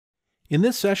In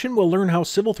this session, we'll learn how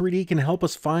Civil 3D can help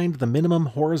us find the minimum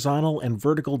horizontal and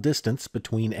vertical distance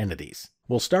between entities.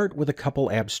 We'll start with a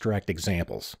couple abstract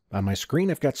examples. On my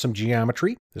screen, I've got some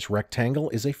geometry. This rectangle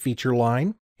is a feature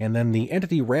line, and then the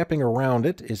entity wrapping around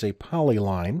it is a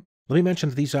polyline. Let me mention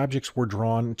that these objects were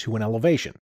drawn to an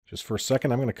elevation. Just for a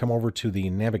second, I'm going to come over to the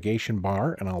navigation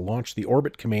bar, and I'll launch the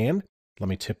orbit command. Let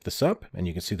me tip this up, and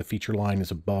you can see the feature line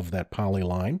is above that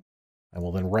polyline. I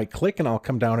will then right-click, and I'll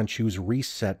come down and choose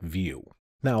Reset View.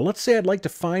 Now, let's say I'd like to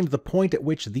find the point at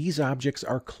which these objects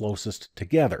are closest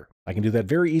together. I can do that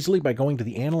very easily by going to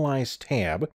the Analyze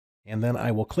tab, and then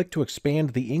I will click to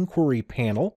expand the Inquiry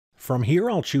panel. From here,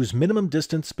 I'll choose Minimum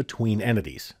Distance Between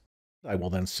Entities. I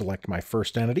will then select my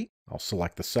first entity. I'll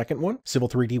select the second one. Civil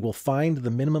 3D will find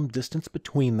the minimum distance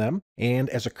between them, and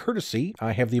as a courtesy,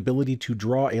 I have the ability to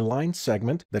draw a line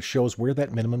segment that shows where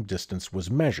that minimum distance was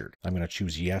measured. I'm going to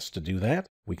choose yes to do that.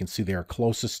 We can see they are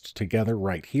closest together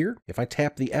right here. If I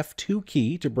tap the F2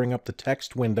 key to bring up the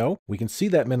text window, we can see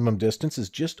that minimum distance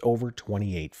is just over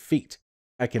 28 feet.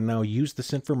 I can now use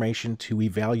this information to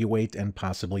evaluate and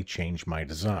possibly change my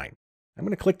design. I'm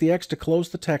going to click the X to close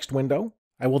the text window.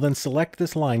 I will then select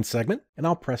this line segment, and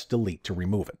I'll press Delete to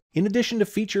remove it. In addition to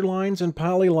feature lines and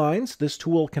polylines, this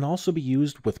tool can also be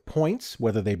used with points,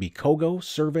 whether they be Kogo,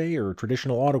 Survey, or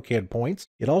traditional AutoCAD points.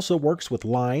 It also works with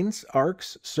lines,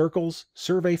 arcs, circles,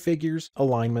 survey figures,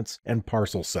 alignments, and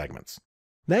parcel segments.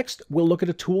 Next, we'll look at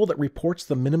a tool that reports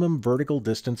the minimum vertical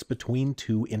distance between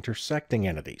two intersecting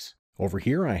entities. Over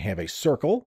here, I have a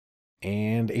circle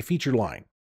and a feature line.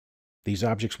 These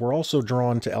objects were also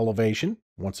drawn to elevation.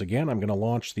 Once again, I'm going to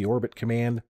launch the orbit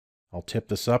command. I'll tip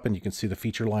this up, and you can see the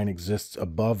feature line exists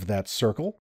above that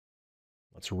circle.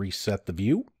 Let's reset the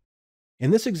view. In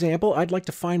this example, I'd like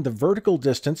to find the vertical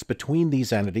distance between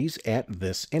these entities at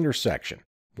this intersection.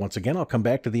 Once again, I'll come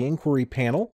back to the Inquiry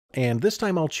panel, and this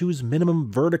time I'll choose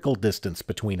Minimum Vertical Distance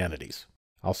Between Entities.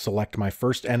 I'll select my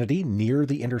first entity near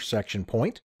the intersection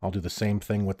point. I'll do the same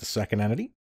thing with the second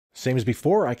entity. Same as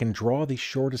before, I can draw the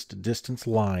shortest distance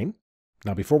line.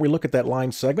 Now, before we look at that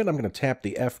line segment, I'm going to tap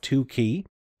the F2 key.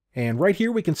 And right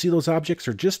here, we can see those objects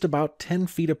are just about 10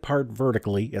 feet apart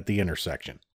vertically at the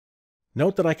intersection.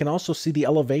 Note that I can also see the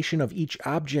elevation of each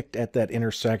object at that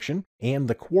intersection and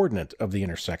the coordinate of the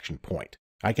intersection point.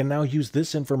 I can now use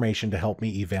this information to help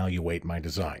me evaluate my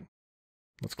design.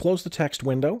 Let's close the text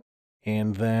window,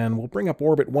 and then we'll bring up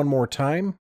orbit one more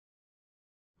time.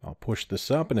 I'll push this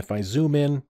up, and if I zoom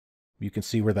in, you can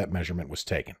see where that measurement was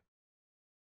taken.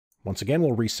 Once again,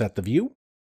 we'll reset the view,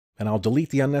 and I'll delete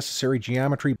the unnecessary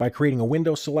geometry by creating a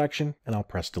window selection, and I'll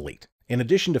press Delete. In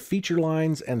addition to feature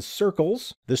lines and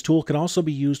circles, this tool can also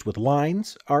be used with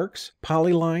lines, arcs,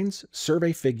 polylines,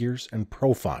 survey figures, and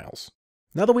profiles.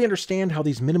 Now that we understand how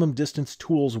these minimum distance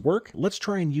tools work, let's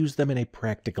try and use them in a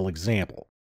practical example.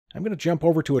 I'm going to jump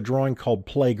over to a drawing called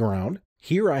Playground.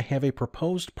 Here I have a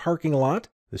proposed parking lot.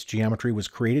 This geometry was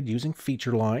created using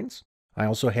feature lines. I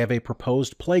also have a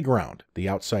proposed playground. The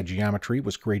outside geometry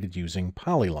was created using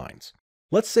polylines.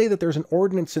 Let's say that there's an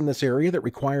ordinance in this area that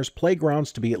requires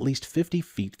playgrounds to be at least 50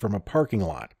 feet from a parking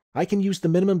lot. I can use the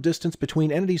Minimum Distance Between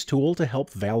Entities tool to help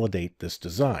validate this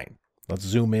design. Let's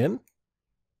zoom in.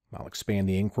 I'll expand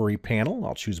the Inquiry panel.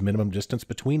 I'll choose Minimum Distance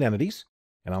Between Entities,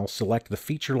 and I'll select the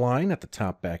feature line at the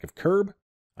top back of curb.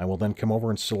 I will then come over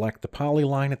and select the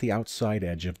polyline at the outside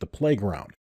edge of the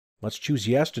playground. Let's choose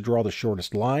yes to draw the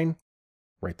shortest line.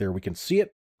 Right there we can see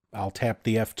it. I'll tap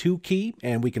the F2 key,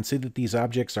 and we can see that these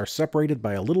objects are separated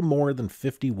by a little more than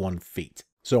 51 feet.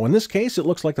 So in this case, it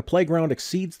looks like the playground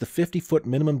exceeds the 50-foot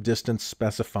minimum distance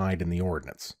specified in the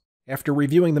ordinance. After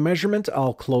reviewing the measurement,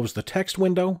 I'll close the text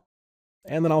window,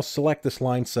 and then I'll select this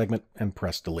line segment and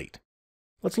press Delete.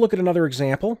 Let's look at another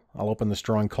example. I'll open this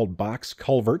drawing called Box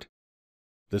Culvert.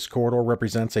 This corridor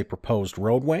represents a proposed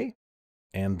roadway,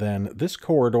 and then this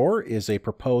corridor is a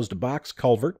proposed box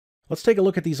culvert. Let's take a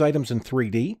look at these items in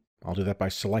 3D. I'll do that by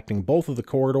selecting both of the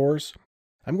corridors.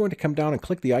 I'm going to come down and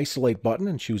click the Isolate button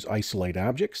and choose Isolate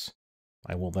Objects.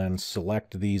 I will then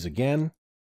select these again,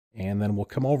 and then we'll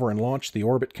come over and launch the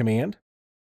Orbit command.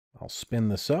 I'll spin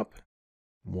this up.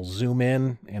 We'll zoom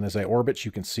in, and as I orbit,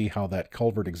 you can see how that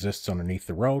culvert exists underneath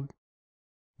the road.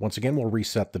 Once again, we'll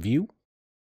reset the view,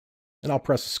 and I'll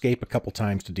press Escape a couple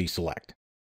times to deselect.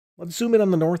 Let's zoom in on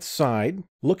the north side.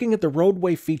 Looking at the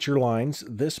roadway feature lines,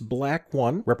 this black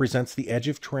one represents the edge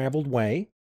of traveled way.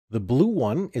 The blue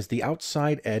one is the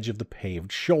outside edge of the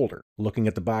paved shoulder. Looking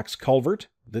at the box culvert,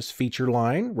 this feature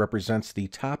line represents the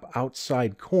top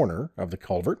outside corner of the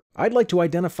culvert. I'd like to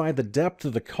identify the depth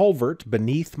of the culvert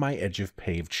beneath my edge of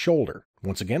paved shoulder.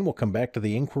 Once again, we'll come back to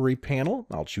the Inquiry panel.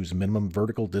 I'll choose Minimum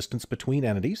Vertical Distance Between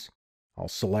Entities. I'll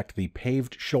select the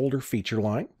paved shoulder feature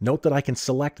line. Note that I can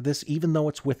select this even though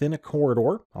it's within a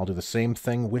corridor. I'll do the same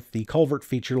thing with the culvert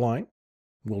feature line.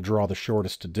 We'll draw the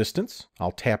shortest distance.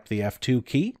 I'll tap the F2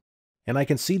 key, and I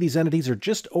can see these entities are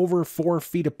just over 4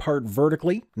 feet apart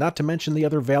vertically, not to mention the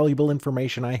other valuable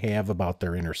information I have about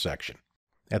their intersection.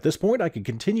 At this point, I can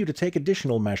continue to take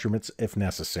additional measurements if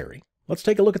necessary. Let's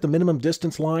take a look at the minimum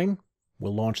distance line.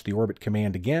 We'll launch the orbit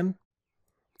command again.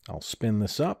 I'll spin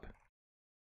this up,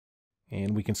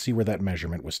 and we can see where that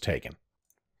measurement was taken.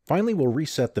 Finally, we'll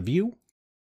reset the view.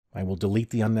 I will delete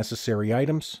the unnecessary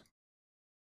items.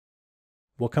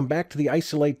 We'll come back to the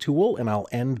isolate tool, and I'll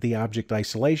end the object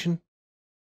isolation.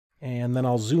 And then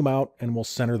I'll zoom out, and we'll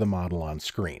center the model on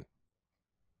screen.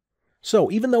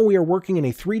 So, even though we are working in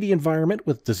a 3D environment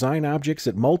with design objects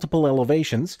at multiple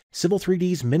elevations, Civil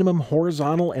 3D's minimum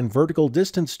horizontal and vertical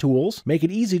distance tools make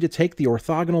it easy to take the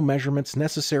orthogonal measurements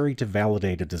necessary to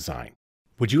validate a design.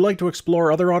 Would you like to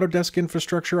explore other Autodesk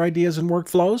infrastructure ideas and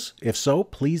workflows? If so,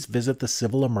 please visit the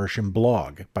Civil Immersion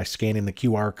blog by scanning the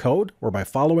QR code or by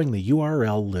following the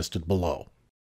URL listed below.